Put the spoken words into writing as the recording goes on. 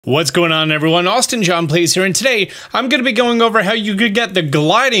What's going on, everyone? Austin John Plays here, and today I'm going to be going over how you could get the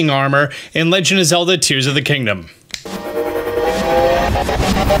gliding armor in Legend of Zelda Tears of the Kingdom.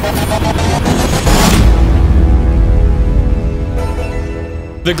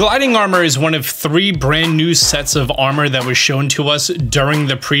 The gliding armor is one of 3 brand new sets of armor that was shown to us during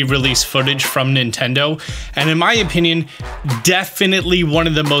the pre-release footage from Nintendo, and in my opinion, definitely one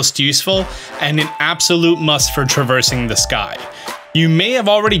of the most useful and an absolute must for traversing the sky. You may have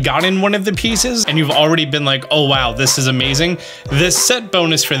already gotten one of the pieces and you've already been like, oh wow, this is amazing. This set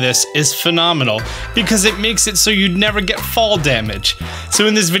bonus for this is phenomenal because it makes it so you'd never get fall damage. So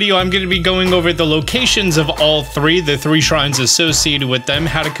in this video, I'm going to be going over the locations of all 3, the 3 shrines associated with them,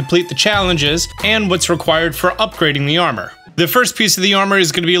 how to complete the challenges, and what's required for upgrading the armor. The first piece of the armor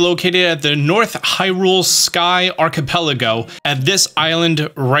is going to be located at the North Hyrule Sky Archipelago at this island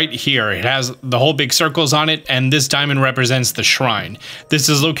right here. It has the whole big circles on it, and this diamond represents the shrine. This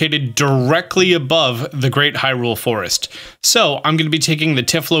is located directly above the Great Hyrule Forest. So I'm going to be taking the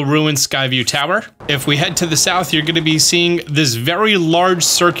Tiflo Ruin Skyview Tower. If we head to the south, you're going to be seeing this very large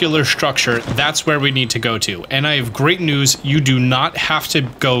circular structure. That's where we need to go to. And I have great news. You do not have to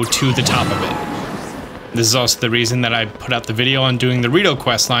go to the top of it. This is also the reason that I put out the video on doing the Rito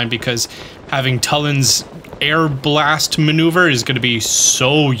questline, because having Tullen's air blast maneuver is going to be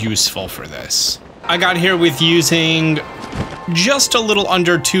so useful for this. I got here with using just a little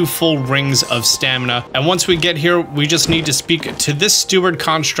under 2 full rings of stamina, and once we get here, we just need to speak to this steward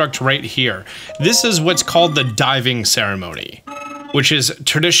construct right here. This is what's called the diving ceremony, which is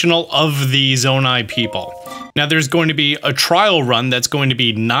traditional of the Zonai people. Now there's going to be a trial run that's going to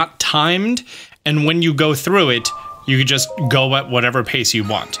be not timed, and when you go through it, you can just go at whatever pace you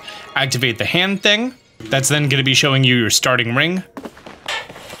want. Activate the hand thing. That's then going to be showing you your starting ring.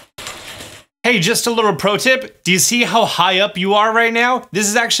 Hey, just a little pro tip. Do you see how high up you are right now? This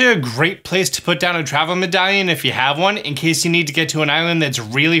is actually a great place to put down a travel medallion if you have one, in case you need to get to an island that's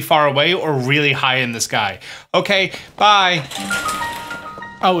really far away or really high in the sky. Okay, bye.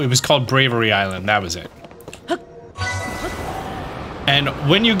 Oh, it was called Bravery Island. That was it. And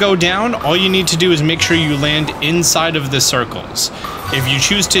when you go down, all you need to do is make sure you land inside of the circles. If you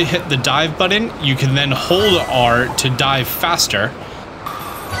choose to hit the dive button, you can then hold R to dive faster.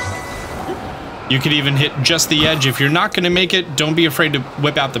 You could even hit just the edge. If you're not going to make it, don't be afraid to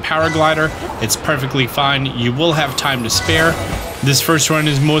whip out the paraglider. It's perfectly fine. You will have time to spare. This first run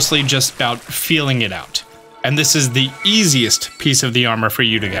is mostly just about feeling it out. And this is the easiest piece of the armor for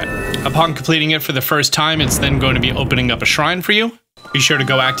you to get. Upon completing it for the first time, it's then going to be opening up a shrine for you. Be sure to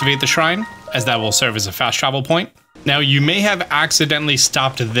go activate the shrine, as that will serve as a fast travel point. Now, you may have accidentally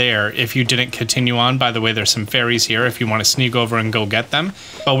stopped there if you didn't continue on. By the way, there's some fairies here if you want to sneak over and go get them.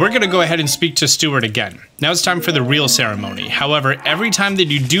 But we're going to go ahead and speak to Steward again. Now it's time for the real ceremony. However, every time that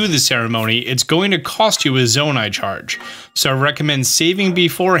you do the ceremony, it's going to cost you a Zonai charge. So I recommend saving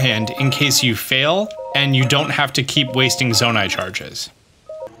beforehand in case you fail and you don't have to keep wasting Zonai charges.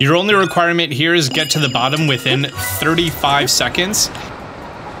 Your only requirement here is get to the bottom within 35 seconds.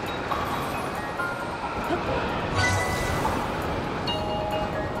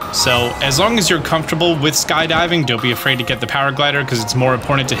 So as long as you're comfortable with skydiving, don't be afraid to get the paraglider, because it's more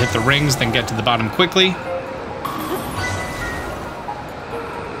important to hit the rings than get to the bottom quickly.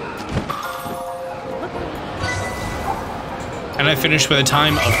 And I finished with a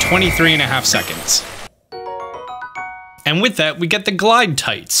time of 23.5 seconds. And with that, we get the glide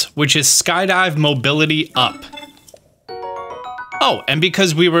tights, which is skydive mobility up. Oh, and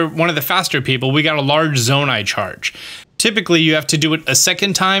because we were one of the faster people, we got a large Zonai charge. Typically, you have to do it a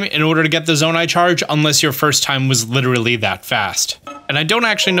second time in order to get the Zonai charge, unless your first time was literally that fast. And I don't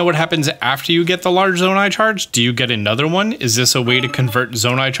actually know what happens after you get the large Zonai charge. Do you get another one? Is this a way to convert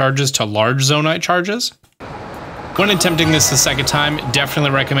Zonai charges to large Zonai charges? When attempting this the second time,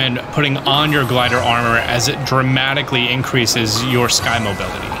 definitely recommend putting on your glider armor, as it dramatically increases your sky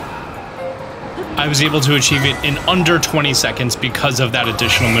mobility. I was able to achieve it in under 20 seconds because of that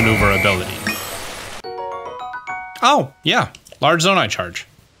additional maneuverability. Oh, yeah, large Zonai charge.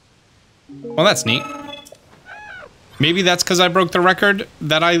 Well, that's neat. Maybe that's because I broke the record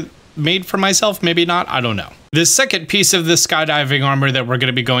that I made for myself, maybe not, I don't know. The second piece of the skydiving armor that we're going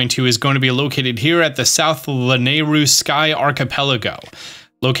to be going to is going to be located here at the South Lanayru Sky Archipelago.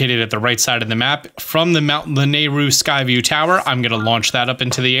 Located at the right side of the map from the Mount Lanayru Skyview Tower. I'm going to launch that up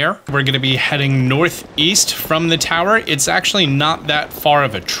into the air. We're going to be heading northeast from the tower. It's actually not that far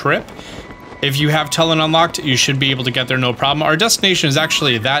of a trip. If you have Tullen unlocked, you should be able to get there no problem. Our destination is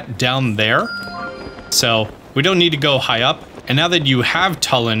actually that down there, so we don't need to go high up. And now that you have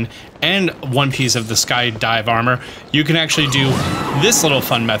Tullen and one piece of the skydive armor, you can actually do this little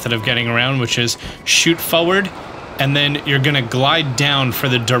fun method of getting around, which is shoot forward, and then you're gonna glide down for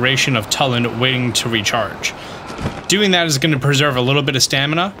the duration of Tulin waiting to recharge. Doing that is going to preserve a little bit of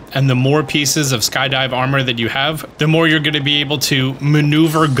stamina, and the more pieces of skydive armor that you have, the more you're going to be able to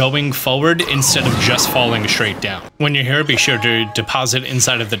maneuver going forward instead of just falling straight down. When you're here, be sure to deposit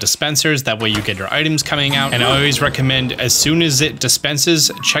inside of the dispensers, that way you get your items coming out, and I always recommend as soon as it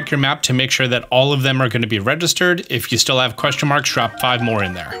dispenses, check your map to make sure that all of them are going to be registered. If you still have question marks, drop 5 more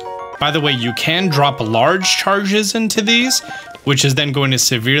in there. By the way, you can drop large charges into these, which is then going to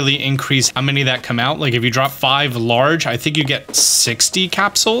severely increase how many that come out. Like if you drop 5 large, I think you get 60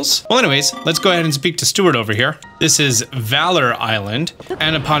 capsules. Well, anyways, let's go ahead and speak to Stuart over here. This is Valor Island.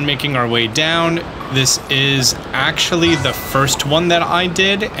 And upon making our way down, this is actually the first one that I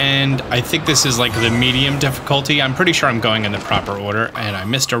did. And I think this is like the medium difficulty. I'm pretty sure I'm going in the proper order, and I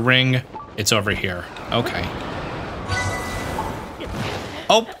missed a ring. It's over here. Okay.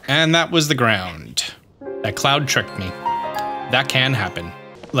 Oh, and that was the ground. That cloud tricked me. That can happen.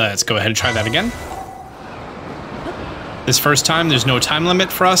 Let's go ahead and try that again. This first time, there's no time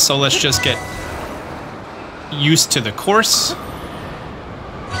limit for us, so let's just get used to the course.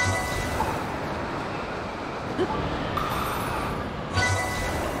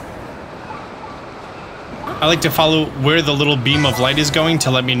 I like to follow where the little beam of light is going to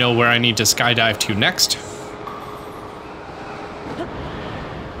let me know where I need to skydive to next.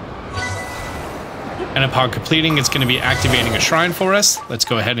 And upon completing, it's going to be activating a shrine for us. Let's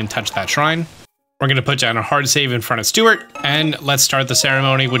go ahead and touch that shrine. We're going to put down a hard save in front of Stuart, and let's start the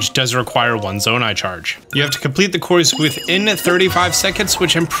ceremony, which does require 1 Zonai charge. You have to complete the course within 35 seconds,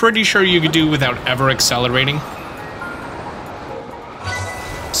 which I'm pretty sure you could do without ever accelerating.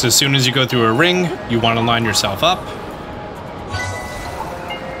 So as soon as you go through a ring, you want to line yourself up,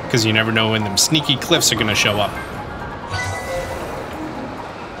 because you never know when them sneaky cliffs are going to show up.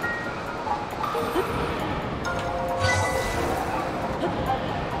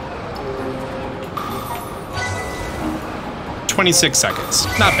 "26 seconds.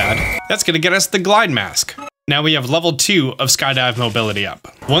 Not bad. That's gonna get us the glide mask. Now we have level 2 of skydive mobility up.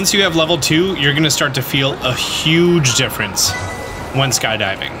 Once you have level 2, you're gonna start to feel a huge difference when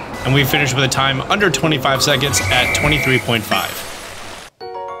skydiving. And we finished with a time under 25 seconds at 23.5.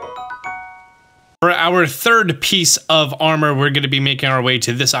 For our third piece of armor, we're gonna be making our way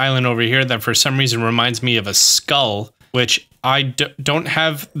to this island over here that for some reason reminds me of a skull, which I don't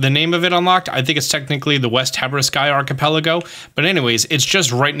have the name of it unlocked. I think it's technically the West Habraskai Archipelago, but anyways, it's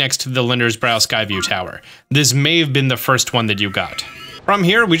just right next to the Linder's Brow Skyview Tower. This may have been the first one that you got. From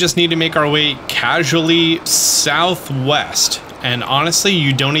here, we just need to make our way casually southwest. And honestly,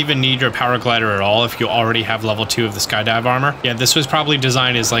 you don't even need your power glider at all if you already have level 2 of the skydive armor. Yeah, this was probably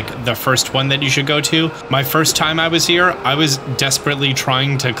designed as like the first one that you should go to. My first time I was here, I was desperately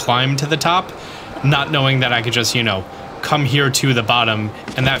trying to climb to the top, not knowing that I could just, you know, come here to the bottom,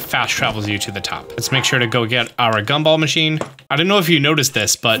 and that fast travels you to the top. Let's make sure to go get our gumball machine. I don't know if you noticed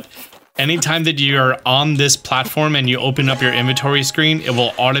this, but anytime that you're on this platform and you open up your inventory screen, it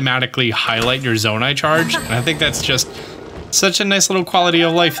will automatically highlight your Zonai charge, and I think that's just such a nice little quality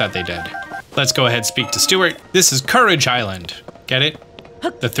of life that they did. Let's go ahead and speak to Stuart. This is Courage Island. Get it?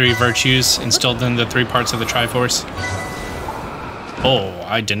 The 3 virtues instilled in the 3 parts of the Triforce. Oh,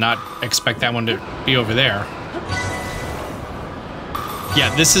 I did not expect that one to be over there.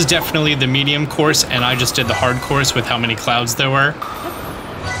 Yeah, this is definitely the medium course, and I just did the hard course with how many clouds there were.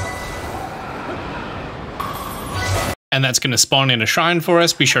 And that's going to spawn in a shrine for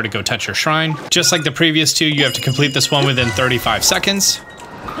us. Be sure to go touch your shrine. Just like the previous 2, you have to complete this one within 35 seconds.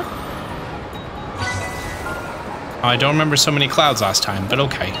 I don't remember so many clouds last time, but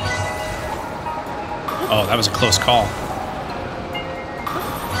okay. Oh, that was a close call.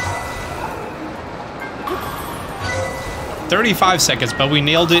 "35 seconds, but we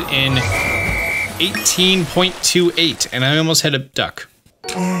nailed it in 18.28, and I almost hit a duck.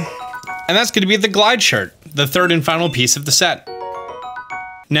 And that's going to be the glide shirt, the third and final piece of the set.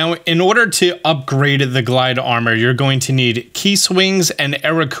 Now, in order to upgrade the glide armor, you're going to need key swings and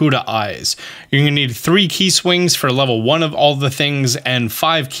Aracuda eyes. You're going to need 3 key swings for level 1 of all the things and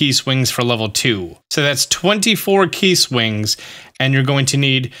 5 key swings for level 2. So that's 24 key swings, and you're going to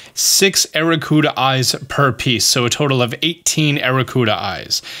need 6 Aracuda eyes per piece, so a total of 18 Aracuda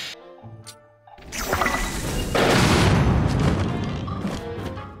eyes.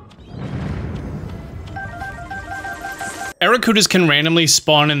 Aracudas can randomly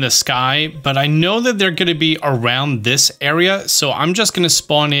spawn in the sky, but I know that they're going to be around this area, so I'm just going to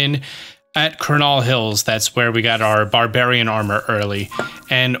spawn in at Kernal Hills. That's where we got our barbarian armor early.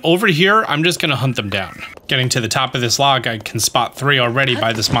 And over here, I'm just gonna hunt them down. Getting to the top of this log, I can spot 3 already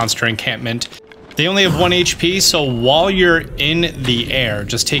by this monster encampment. They only have 1 HP, so while you're in the air,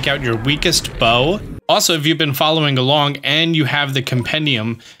 just take out your weakest bow. Also, if you've been following along and you have the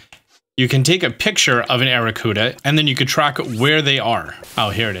compendium, you can take a picture of an Arrokuda, and then you can track where they are. Oh,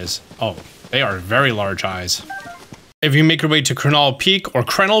 here it is. Oh, they are very large eyes. If you make your way to Kernal Peak or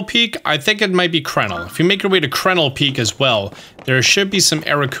Krenal Peak, I think it might be Krenal. If you make your way to Krenal Peak as well, there should be some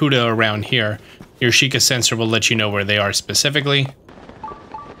Arrokuda around here. Your Sheikah sensor will let you know where they are specifically.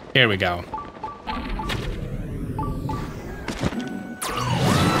 Here we go.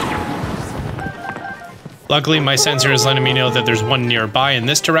 Luckily, my sensor is letting me know that there's one nearby in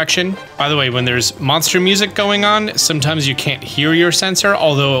this direction. By the way, when there's monster music going on, sometimes you can't hear your sensor,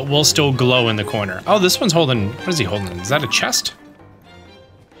 although it will still glow in the corner. Oh, this one's holding... What is he holding? Is that a chest?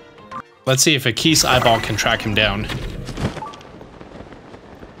 Let's see if a Keese eyeball can track him down.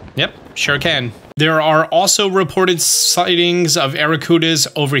 Yep, sure can. There are also reported sightings of Arrokudas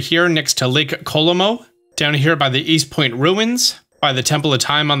over here next to Lake Kolomo, down here by the East Point Ruins, by the Temple of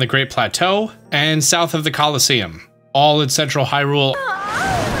Time on the Great Plateau, and south of the Colosseum, all in central Hyrule.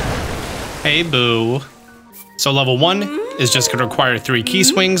 Hey, boo. So level 1 is just gonna require 3 key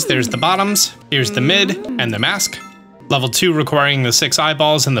swings. There's the bottoms, here's the mid, and the mask. Level 2 requiring the 6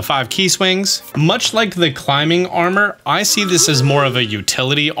 eyeballs and the 5 key swings. Much like the climbing armor, I see this as more of a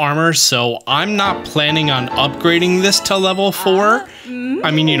utility armor, so I'm not planning on upgrading this to level 4. I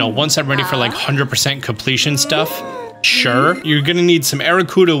mean, you know, once I'm ready for like 100% completion stuff, sure. You're gonna need some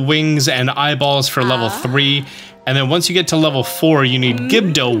Arrokuda wings and eyeballs for level 3, and then once you get to level 4, you need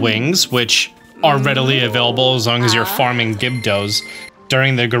Gibdo wings, which are readily available as long as you're farming Gibdos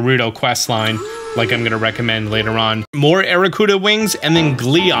during the Gerudo questline, like I'm gonna recommend later on. More Arrokuda wings, and then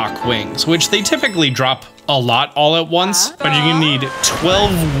Gleeok wings, which they typically drop a lot all at once, but you're gonna need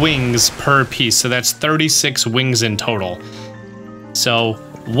 12 wings per piece, so that's 36 wings in total. So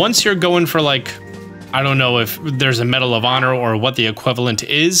once you're going for like, I don't know if there's a Medal of Honor or what the equivalent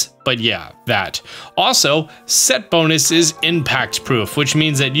is, but yeah, that. Also, set bonus is impact proof, which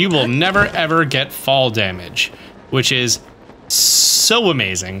means that you will never ever get fall damage, which is so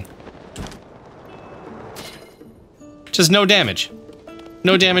amazing. Just no damage.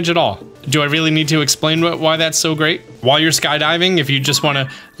 No damage at all. Do I really need to explain why that's so great? While you're skydiving, if you just want to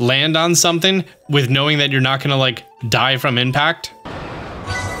land on something with knowing that you're not gonna like die from impact,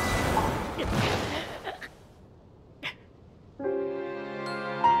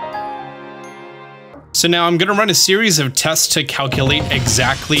 so now I'm gonna run a series of tests to calculate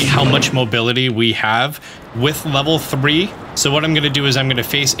exactly how much mobility we have with level 3. So what I'm gonna do is I'm gonna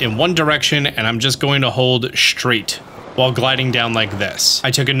face in one direction and I'm just going to hold straight while gliding down like this.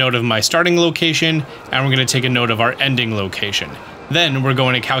 I took a note of my starting location and we're gonna take a note of our ending location. Then we're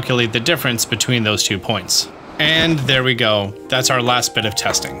going to calculate the difference between those 2 points. And there we go. That's our last bit of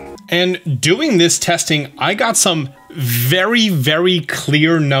testing. And doing this testing, I got some very, very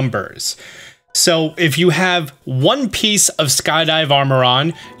clear numbers. So if you have 1 piece of skydive armor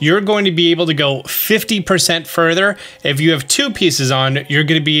on, you're going to be able to go 50% further. If you have 2 pieces on, you're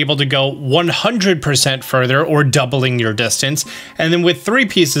going to be able to go 100% further, or doubling your distance. And then with 3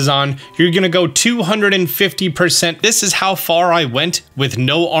 pieces on, you're going to go 250%. This is how far I went with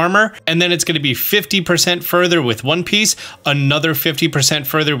no armor. And then it's going to be 50% further with 1 piece, another 50%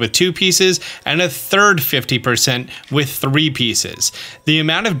 further with 2 pieces, and a third 50% with 3 pieces. The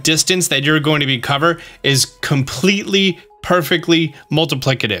amount of distance that you're going to be cover is completely perfectly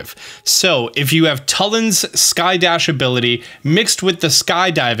multiplicative. So if you have Tullin's Sky Dash ability mixed with the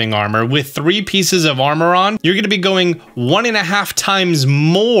skydiving armor with 3 pieces of armor on, you're going to be going 1.5 times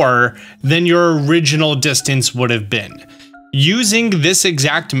more than your original distance would have been. Using this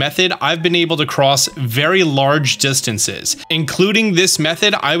exact method, I've been able to cross very large distances. Including this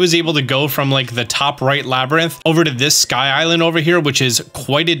method, I was able to go from like the top right labyrinth over to this sky island over here, which is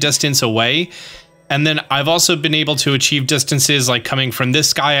quite a distance away. And then I've also been able to achieve distances like coming from this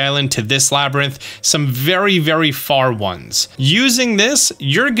sky island to this labyrinth, some very, very far ones. Using this,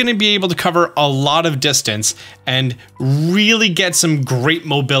 you're gonna be able to cover a lot of distance and really get some great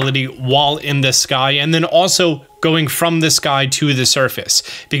mobility while in the sky, and then also going from the sky to the surface,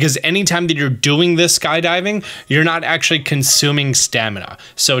 because anytime that you're doing this skydiving, you're not actually consuming stamina.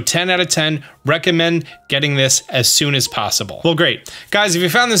 So 10 out of 10, recommend getting this as soon as possible. Well, great. Guys, if you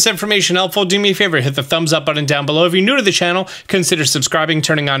found this information helpful, do me a favor, hit the thumbs up button down below. If you're new to the channel, consider subscribing,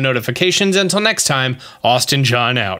 turning on notifications. Until next time, Austin John out.